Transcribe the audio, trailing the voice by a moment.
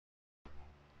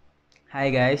Hi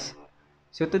guys,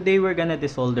 so today we're gonna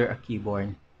desolder a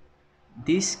keyboard.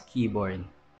 This keyboard.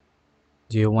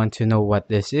 Do you want to know what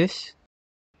this is?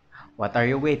 What are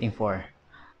you waiting for?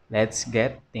 Let's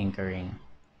get tinkering.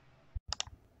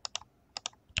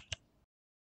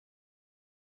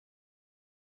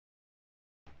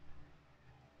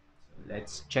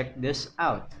 Let's check this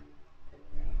out.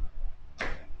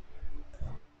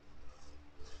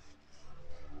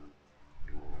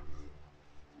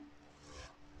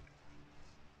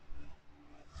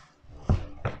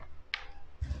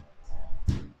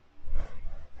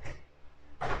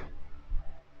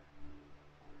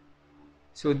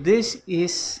 So this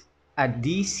is a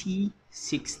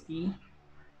DC60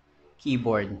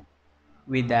 keyboard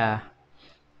with a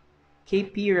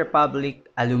kprebublic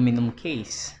aluminum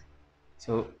case.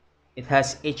 So it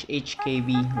has hhkb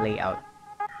layout.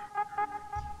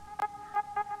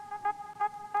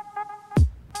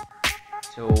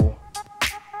 So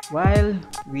while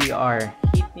we are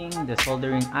heating the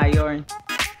soldering iron,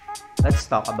 let's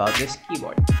talk about this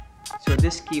keyboard. So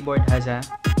this keyboard has a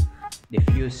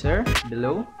diffuser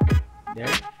below there,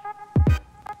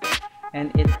 and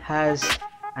it has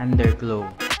underglow.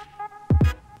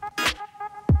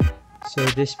 So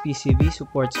this PCB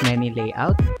supports many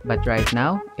layout, but right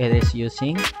now it is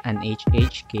using an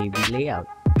hhkb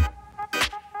layout.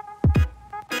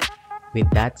 With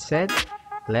that said,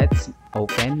 let's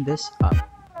open this up.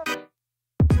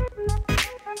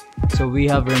 So we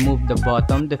have removed the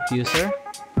bottom diffuser.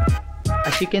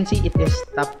 As you can see, it is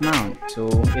top mount, so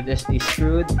it is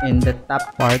screwed in the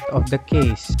top part. Part of the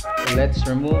case. So let's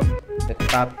remove the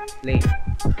top plate.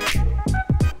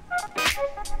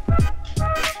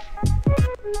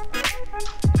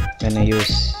 Gonna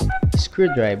use a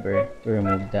screwdriver to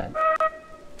remove that.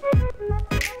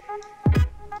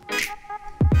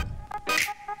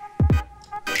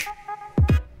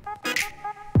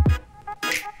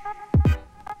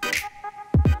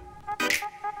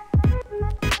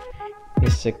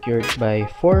 Is secured by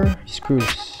 4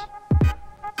 screws.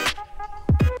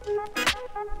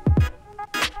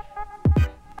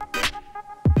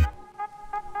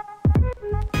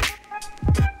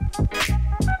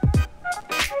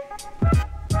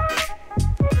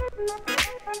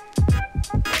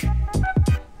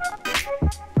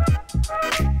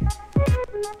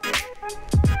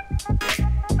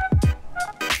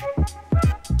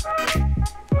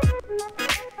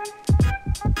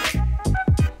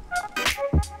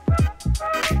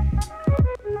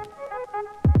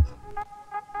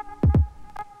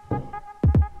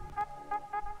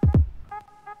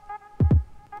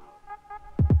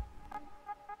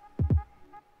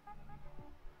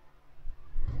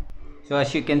 So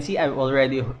as you can see, I've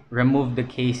already removed the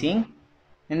casing,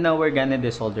 and now we're gonna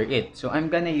desolder it. So I'm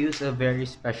gonna use a very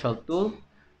special tool.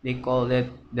 They call it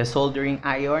the soldering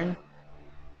iron.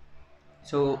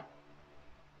 So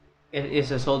it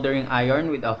is a soldering iron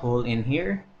with a hole in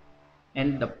here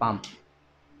and the pump.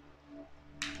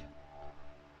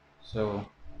 So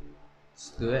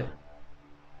let's do it.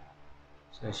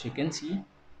 So as you can see,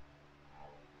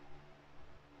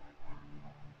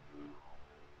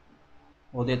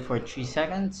 hold it for 3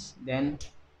 seconds, then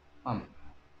pump,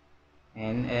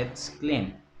 and it's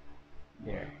clean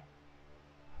there.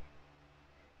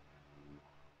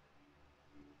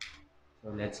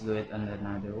 So let's do it on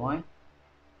another one.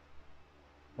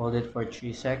 Hold it for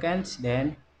 3 seconds,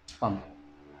 then pump,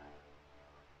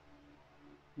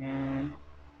 and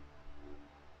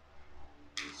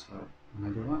so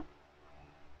another one.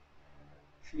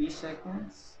 3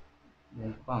 seconds,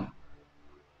 then pump.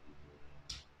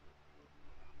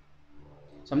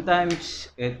 Sometimes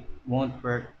it won't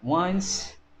work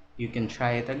once, you can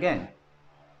try it again.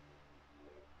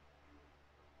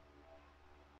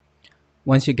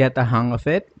 Once you get the hang of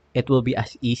it, it will be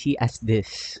as easy as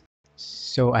this.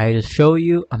 So I'll show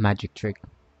you a magic trick.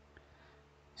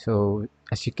 So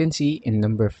as you can see in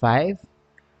number 5,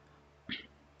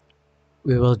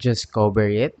 we will just cover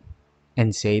it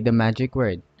and say the magic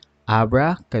word,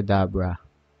 abracadabra.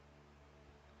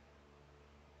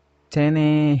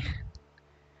 Tene.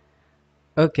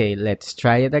 Okay, let's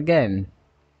try it again.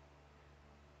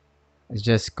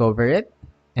 Just cover it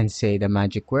and say the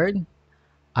magic word,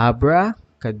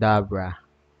 abracadabra.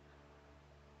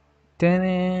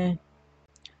 Tene.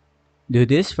 Do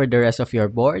this for the rest of your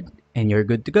board and you're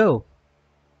good to go.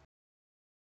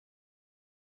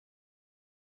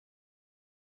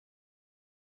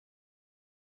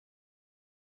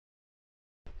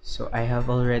 So I have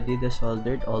already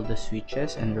desoldered all the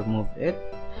switches and removed it.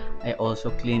 I also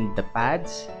cleaned the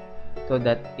pads so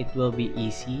that it will be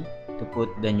easy to put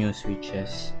the new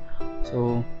switches.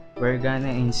 So we're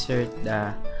gonna insert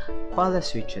the Koala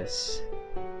switches,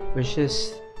 which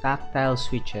is tactile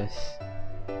switches.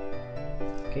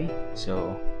 Okay,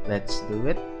 so let's do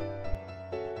it.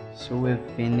 So we've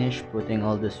finished putting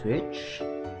all the switch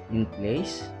in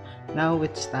place. Now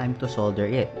it's time to solder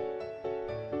it.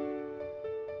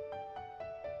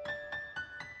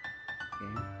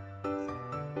 Okay.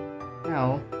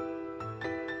 Now,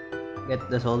 get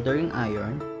the soldering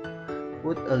iron,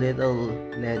 put a little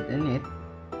lead in it.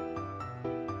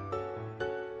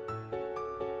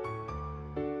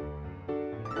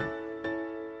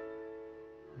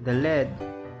 The lead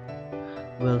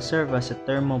will serve as a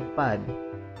thermal pad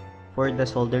for the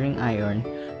soldering iron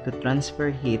to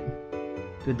transfer heat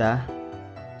to the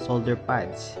solder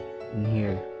pads in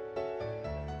here.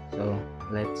 So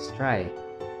let's try.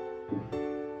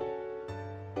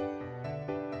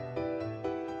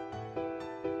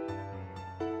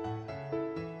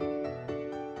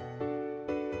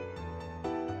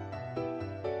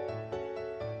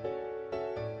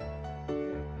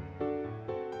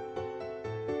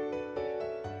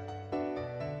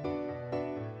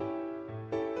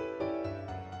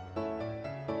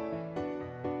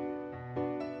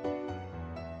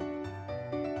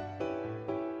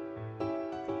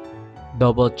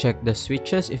 Double check the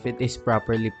switches if it is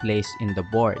properly placed in the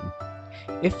board.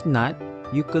 If not,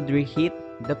 you could reheat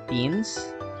the pins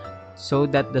so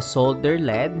that the solder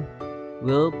lead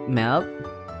will melt,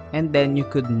 and then you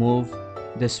could move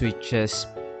the switches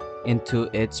into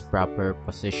its proper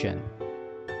position.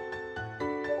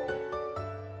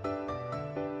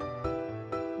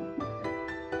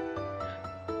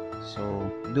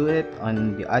 So do it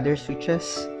on the other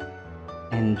switches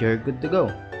and you're good to go.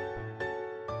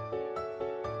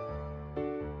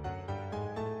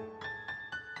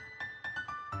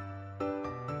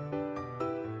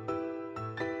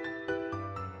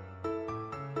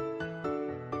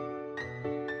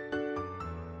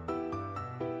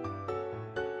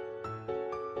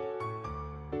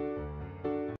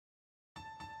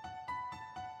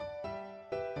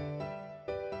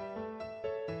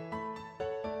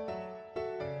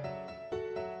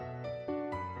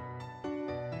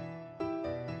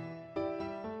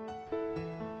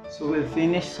 So we'll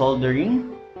finish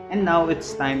soldering and now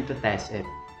it's time to test it.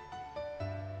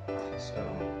 So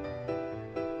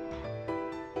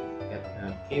get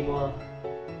the cable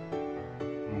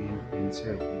and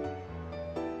insert it.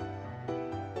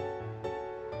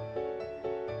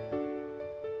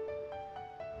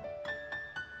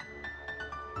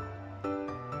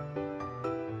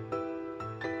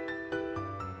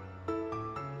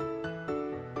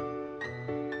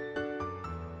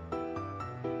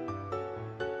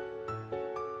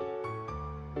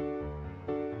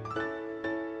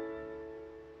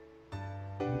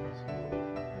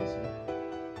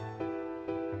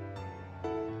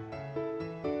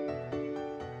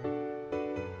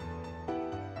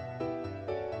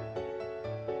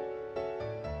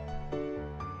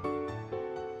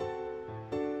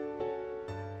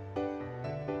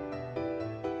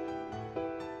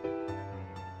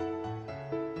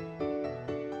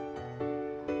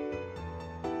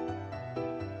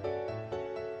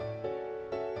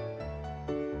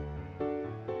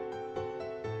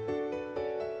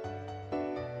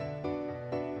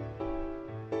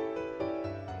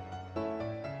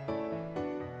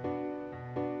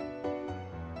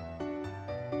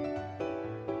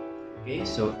 Okay,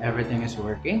 so everything is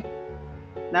working.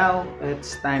 Now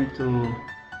it's time to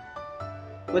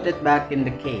put it back in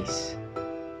the case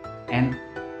and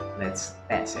let's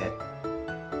test it.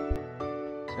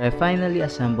 So I finally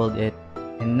assembled it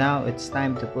and now it's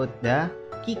time to put the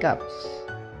keycaps.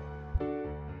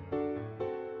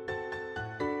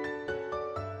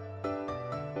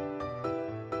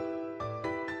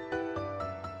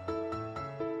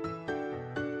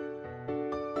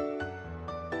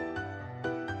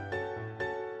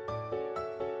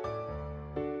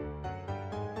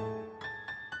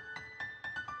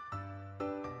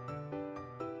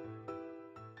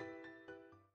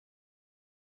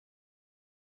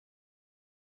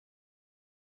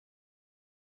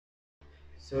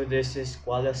 So this is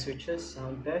Koala switches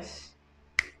sound test.